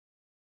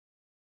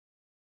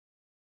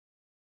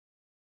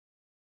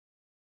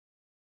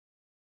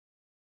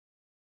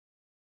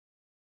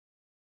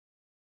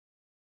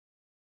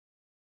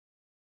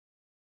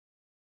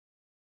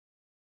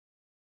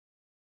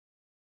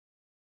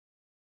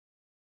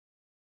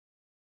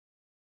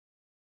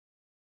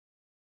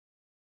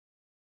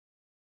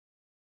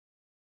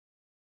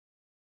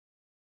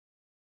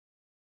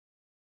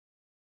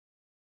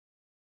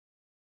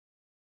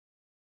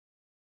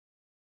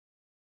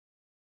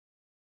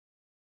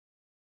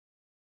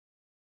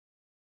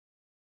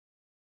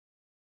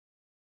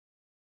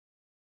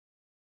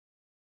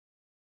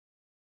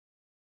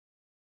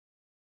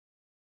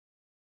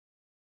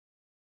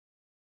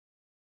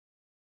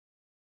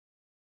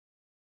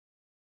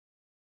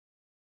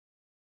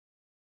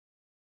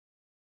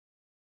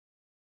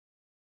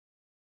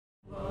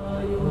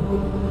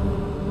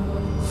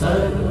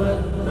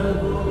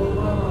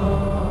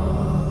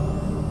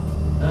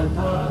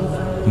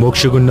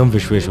Mokshagundam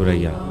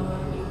Visvesvaraya,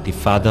 the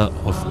father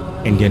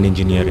of Indian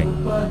engineering,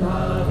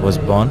 was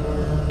born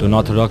to an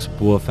orthodox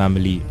poor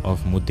family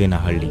of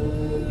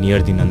Muddenahalli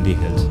near the Nandi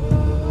Hills,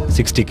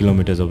 60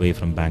 kilometers away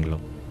from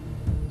Bangalore.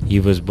 He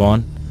was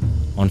born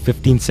on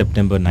 15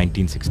 September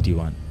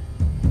 1961.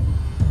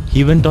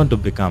 He went on to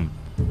become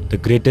the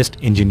greatest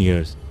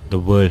engineers the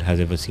world has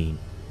ever seen.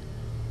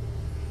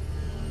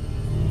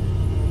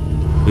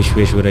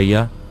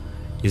 Visvesvaraya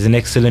is an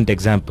excellent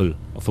example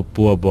of a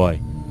poor boy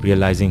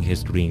realizing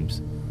his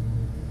dreams.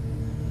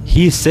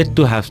 He is said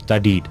to have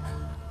studied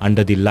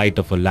under the light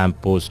of a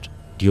lamppost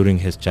during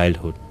his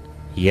childhood,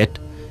 yet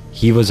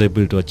he was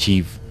able to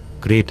achieve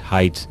great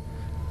heights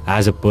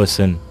as a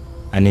person,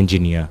 an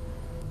engineer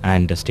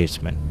and a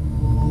statesman.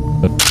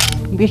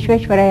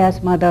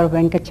 Visvesvaraya's mother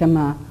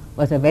Venkachamma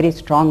was a very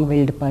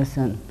strong-willed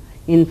person.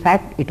 In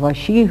fact, it was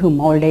she who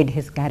molded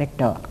his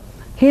character.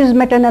 His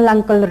maternal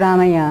uncle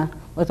Ramaya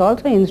was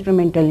also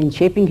instrumental in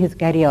shaping his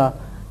career,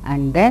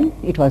 and then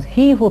it was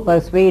he who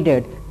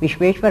persuaded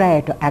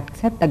Visvesvaraya to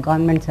accept the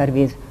government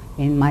service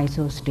in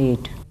Mysore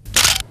state.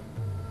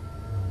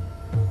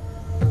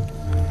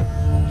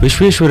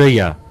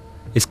 Visvesvaraya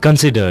is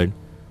considered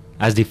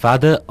as the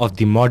father of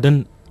the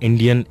modern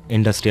Indian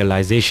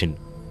industrialization.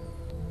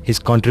 His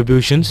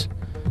contributions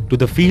to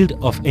the field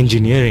of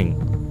engineering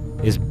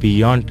is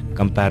beyond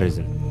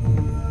comparison.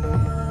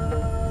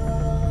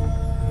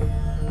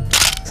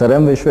 Sir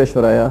M.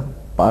 Visvesvaraya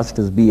passed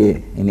his BA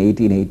in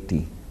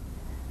 1880.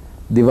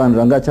 Diwan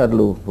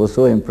Rangacharlu was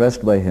so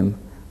impressed by him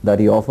that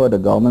he offered a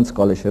government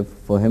scholarship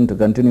for him to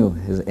continue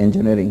his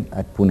engineering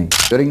at Pune.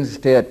 During his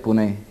stay at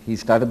Pune, he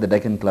started the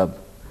Deccan Club.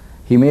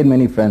 He made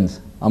many friends.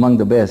 Among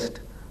the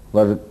best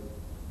were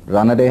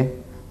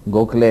Ranade,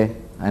 Gokhale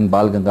and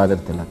Bal Gangadhar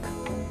Tilak.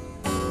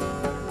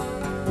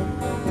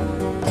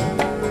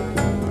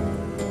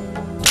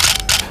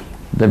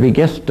 The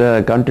biggest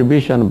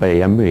contribution by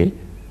MV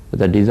was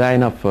the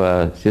design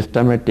of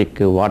systematic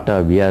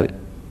water weir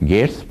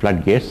gates,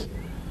 flood gates,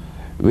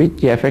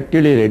 which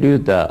effectively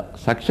reduced the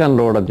suction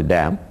load of the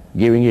dam,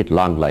 giving it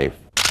long life.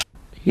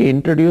 He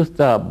introduced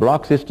the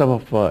block system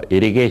of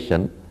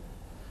irrigation,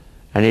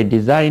 and he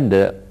designed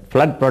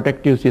flood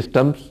protective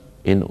systems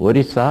in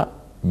Orissa,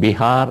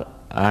 Bihar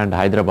and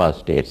Hyderabad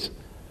states.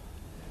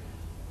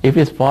 If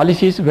his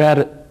policies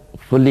were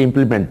fully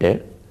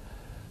implemented,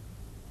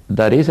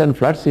 the recent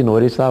floods in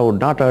Orissa would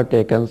not have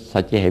taken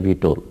such a heavy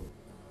toll.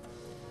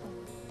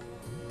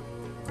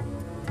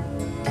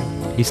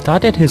 He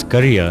started his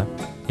career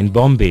in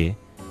Bombay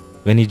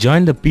when he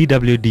joined the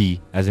PWD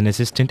as an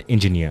assistant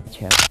engineer.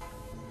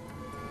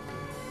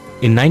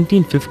 In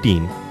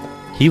 1915,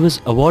 he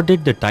was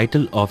awarded the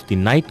title of the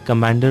Knight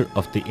Commander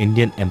of the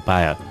Indian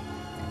Empire.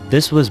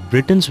 This was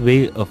Britain's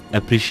way of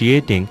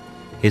appreciating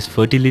his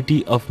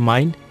fertility of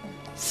mind,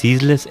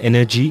 ceaseless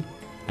energy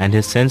and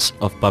his sense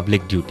of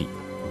public duty.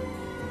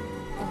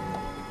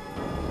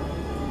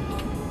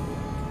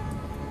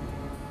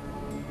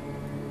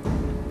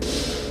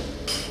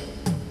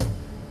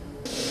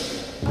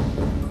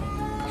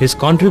 His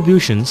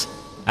contributions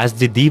as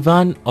the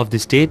Diwan of the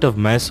state of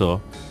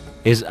Mysore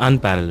is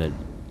unparalleled.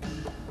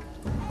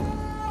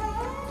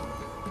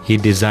 He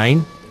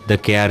designed the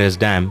KRS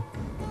Dam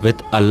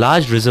with a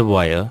large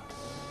reservoir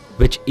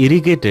which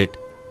irrigated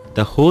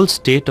the whole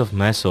state of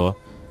Mysore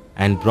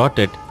and brought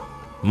it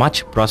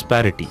much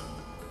prosperity.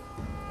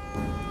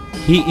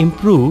 He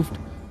improved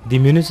the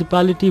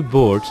municipality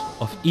boards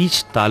of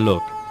each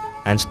taluk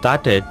and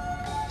started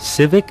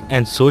civic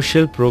and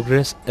social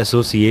progress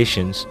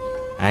associations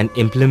and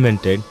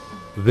implemented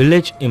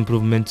village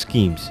improvement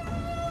schemes.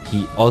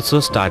 He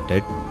also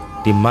started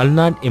the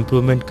Malnad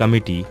Improvement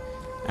Committee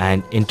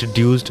and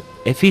introduced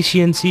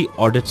efficiency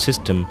audit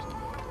systems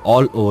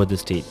all over the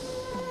state.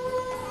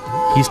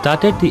 He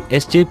started the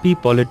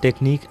SJP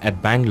Polytechnic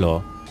at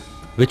Bangalore,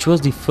 which was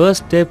the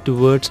first step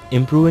towards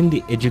improving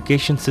the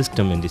education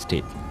system in the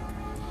state.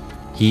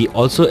 He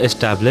also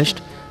established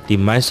the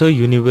Mysore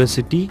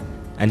University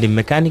and the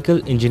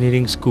Mechanical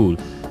Engineering School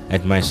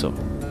at Mysore.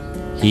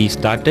 He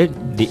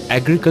started the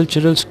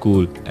agricultural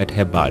school at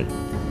Hebbal.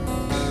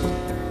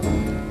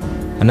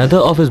 Another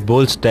of his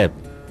bold steps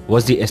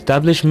was the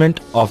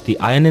establishment of the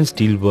iron and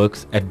steel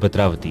works at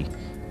Bhadravati,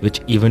 which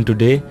even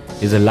today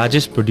is the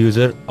largest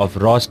producer of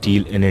raw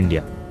steel in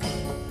India.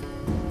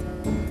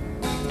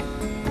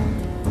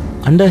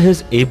 Under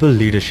his able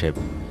leadership,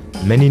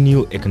 many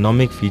new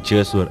economic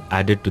features were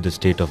added to the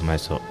state of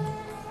Mysore.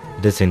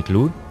 This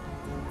include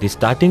the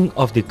starting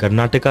of the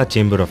Karnataka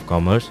Chamber of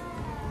Commerce,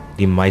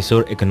 the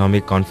Mysore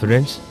Economic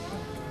Conference,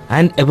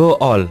 and above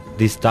all,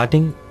 the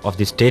starting of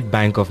the State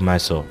Bank of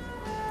Mysore,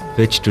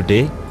 which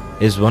today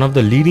is one of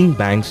the leading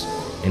banks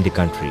in the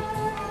country.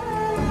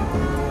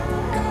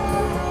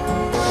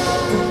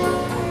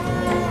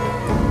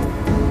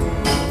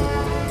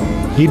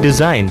 He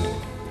designed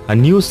a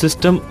new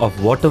system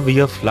of water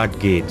weir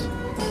floodgates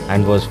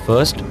and was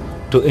first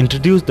to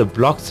introduce the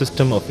block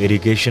system of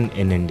irrigation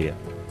in India.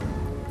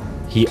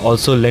 He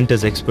also lent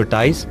his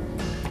expertise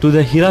to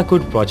the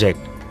Hirakud project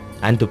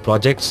and to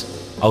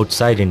projects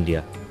outside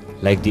India,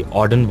 like the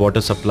Aden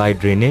water supply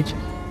drainage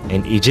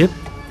in Egypt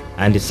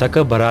and the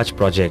Sakar Barrage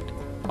project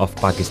of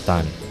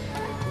Pakistan.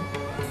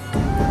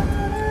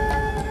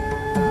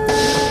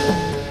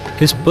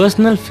 His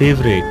personal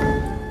favorite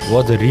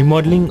was the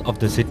remodeling of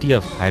the city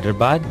of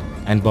Hyderabad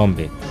and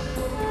Bombay.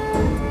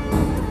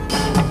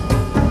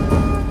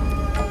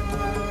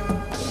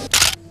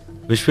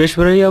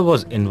 Visvesvaraya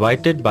was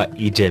invited by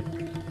Egypt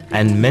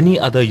and many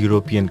other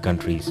European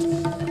countries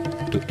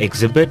to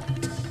exhibit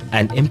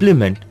and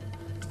implement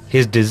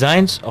his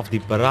designs of the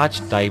barrage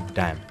type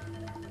dam.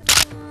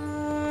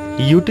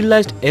 He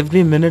utilized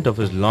every minute of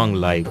his long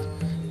life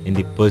in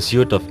the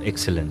pursuit of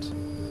excellence.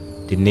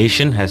 The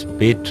nation has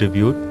paid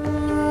tribute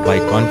by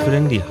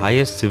conferring the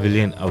highest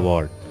civilian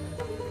award,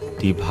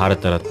 the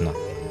Bharat Ratna,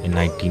 in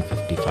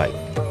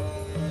 1955.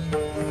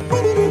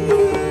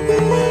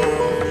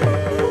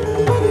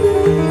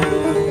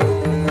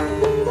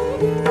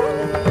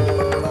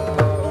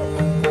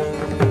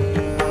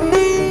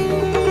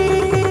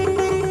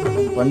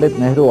 Pandit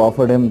Nehru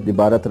offered him the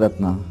Bharat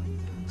Ratna.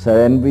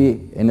 Sir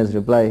NB in his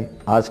reply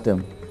asked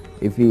him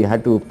if he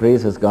had to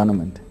praise his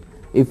government.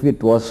 If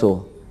it was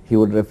so, he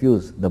would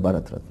refuse the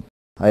Bharat Ratna.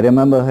 I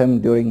remember him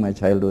during my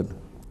childhood.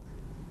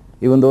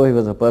 Even though he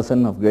was a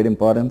person of great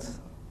importance,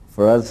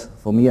 for us,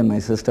 for me and my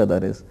sister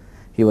that is,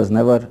 he was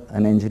never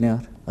an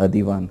engineer, a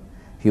diwan.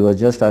 He was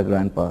just our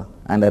grandpa,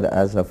 and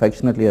as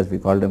affectionately as we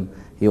called him,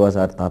 he was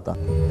our tata.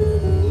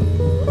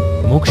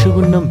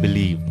 Mokshagundam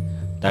believed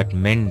that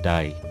men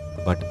die,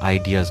 but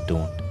ideas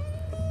don't.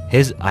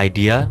 His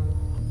idea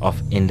of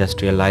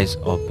industrialize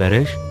or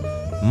perish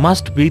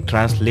must be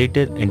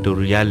translated into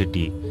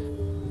reality.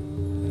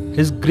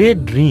 His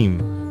great dream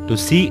to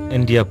see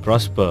India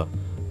prosper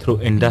through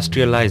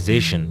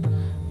industrialization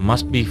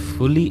must be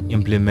fully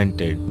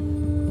implemented.